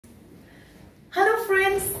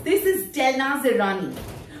friends, this is Delnaaz Irani.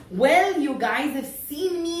 Well, you guys have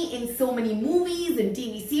seen me in so many movies and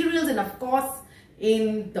TV serials and of course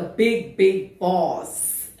in the Bigg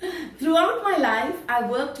Boss. Throughout my life, I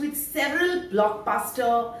worked with several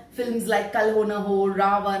blockbuster films like 𝐒𝐿𝐻𝐻,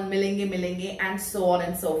 𝐉𝐚𝐫𝐫𝐻𝐿 Milinge and so on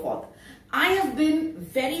and so forth. I have been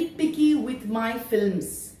very picky with my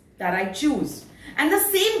films that I choose. And the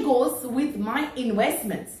same goes with my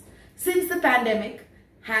investments. Since the pandemic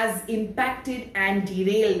has impacted and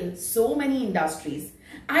derailed so many industries,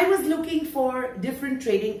 I was looking for different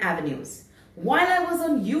trading avenues. While I was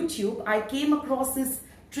on YouTube, I came across this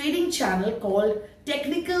trading channel called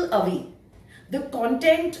𝐾𝐚𝐽𝐫. The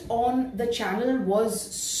content on the channel was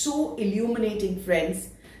so illuminating, friends,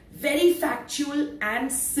 very factual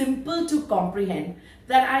and simple to comprehend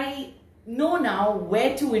that I know now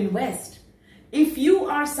where to invest. If you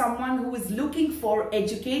are someone who is looking for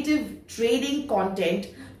educative trading content,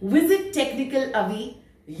 visit 𝐾𝐚𝐽𝐫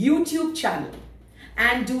YouTube channel.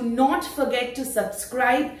 And do not forget to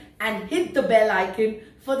subscribe and hit the bell icon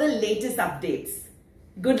for the latest updates.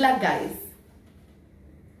 Good luck, guys.